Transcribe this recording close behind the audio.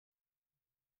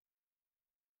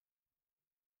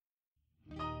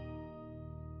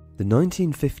The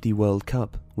 1950 World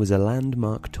Cup was a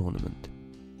landmark tournament.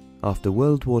 After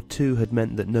World War II had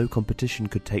meant that no competition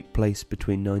could take place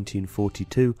between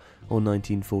 1942 or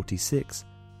 1946,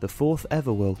 the fourth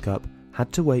ever World Cup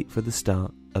had to wait for the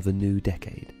start of a new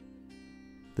decade.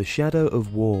 The shadow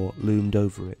of war loomed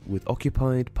over it, with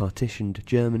occupied, partitioned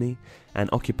Germany and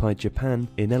occupied Japan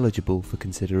ineligible for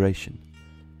consideration.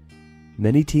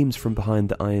 Many teams from behind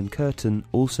the Iron Curtain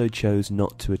also chose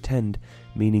not to attend,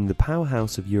 meaning the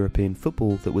powerhouse of European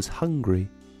football that was hungry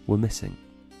were missing.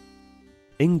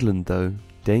 England, though,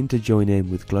 deigned to join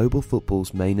in with global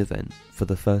football's main event for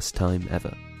the first time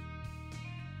ever.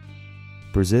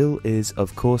 Brazil is,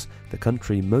 of course, the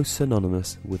country most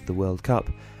synonymous with the World Cup,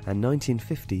 and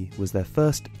 1950 was their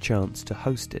first chance to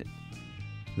host it.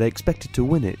 They expected to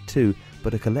win it too,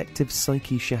 but a collective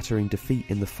psyche-shattering defeat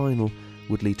in the final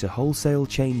would lead to wholesale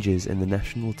changes in the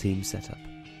national team setup.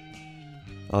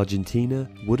 Argentina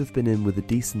would have been in with a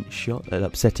decent shot at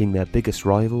upsetting their biggest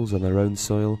rivals on their own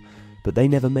soil, but they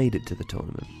never made it to the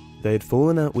tournament. They had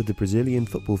fallen out with the Brazilian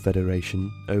Football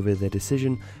Federation over their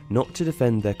decision not to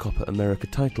defend their Copa America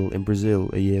title in Brazil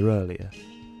a year earlier.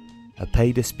 A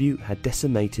pay dispute had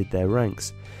decimated their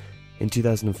ranks. In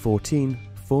 2014,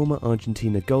 former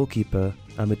Argentina goalkeeper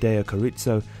Amedeo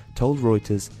Carrizo told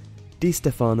Reuters, Di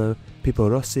Stefano, Pippo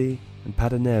Rossi and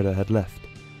Padernera had left.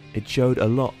 It showed a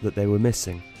lot that they were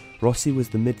missing. Rossi was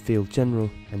the midfield general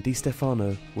and Di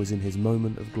Stefano was in his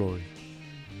moment of glory.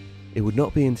 It would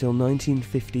not be until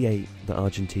 1958 that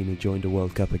Argentina joined a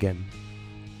World Cup again.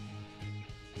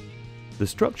 The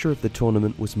structure of the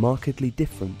tournament was markedly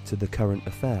different to the current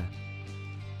affair.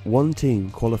 One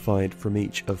team qualified from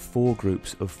each of 4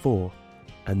 groups of 4,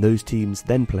 and those teams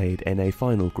then played in a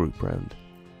final group round.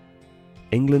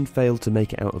 England failed to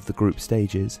make it out of the group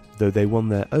stages, though they won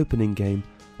their opening game.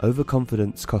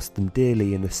 Overconfidence cost them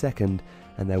dearly in the second,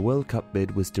 and their World Cup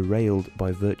bid was derailed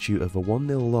by virtue of a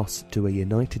 1-0 loss to a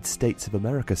United States of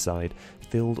America side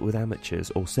filled with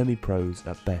amateurs or semi-pros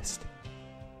at best.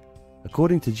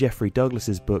 According to Geoffrey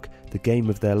Douglas's book The Game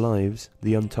of Their Lives,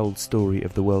 the untold story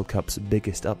of the World Cup's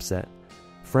biggest upset,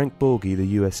 Frank Borghi, the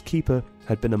US keeper,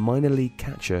 had been a minor league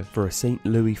catcher for a St.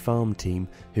 Louis farm team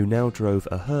who now drove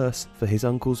a hearse for his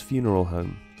uncle's funeral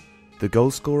home. The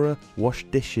goalscorer washed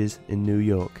dishes in New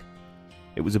York.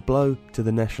 It was a blow to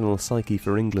the national psyche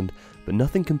for England, but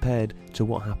nothing compared to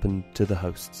what happened to the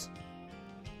hosts.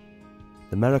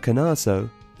 The Maracanazo,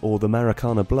 or the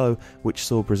Maracana blow, which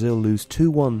saw Brazil lose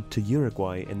 2-1 to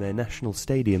Uruguay in their national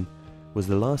stadium, was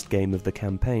the last game of the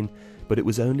campaign, but it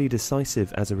was only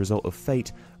decisive as a result of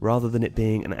fate rather than it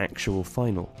being an actual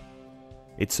final.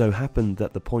 It so happened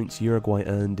that the points Uruguay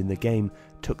earned in the game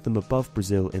took them above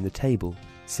Brazil in the table,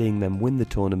 seeing them win the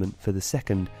tournament for the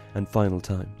second and final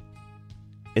time.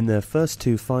 In their first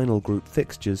 2 final group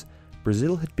fixtures,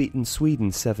 Brazil had beaten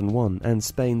Sweden 7-1 and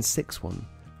Spain 6-1,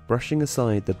 brushing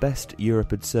aside the best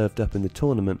Europe had served up in the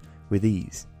tournament with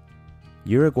ease.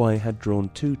 Uruguay had drawn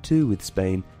 2-2 with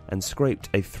Spain and scraped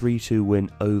a 3-2 win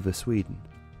over Sweden.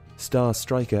 Star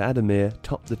striker Ademir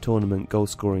topped the tournament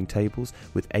goal-scoring tables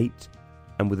with 8,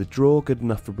 and with a draw good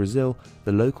enough for Brazil,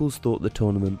 the locals thought the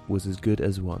tournament was as good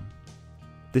as won.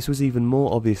 This was even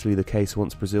more obviously the case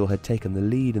once Brazil had taken the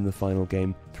lead in the final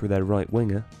game through their right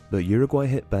winger, but Uruguay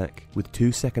hit back with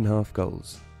 2 second-half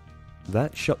goals.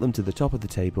 That shot them to the top of the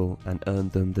table and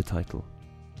earned them the title.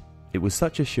 It was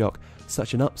such a shock,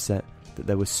 such an upset, that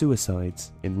there were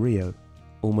suicides in Rio.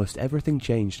 Almost everything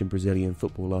changed in Brazilian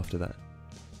football after that.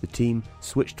 The team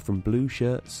switched from blue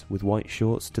shirts with white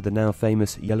shorts to the now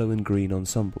famous yellow and green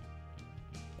ensemble.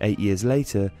 8 years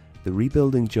later, the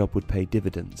rebuilding job would pay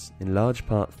dividends, in large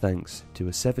part thanks to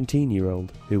a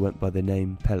 17-year-old who went by the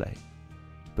name Pelé.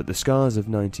 But the scars of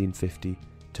 1950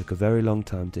 took a very long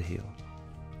time to heal.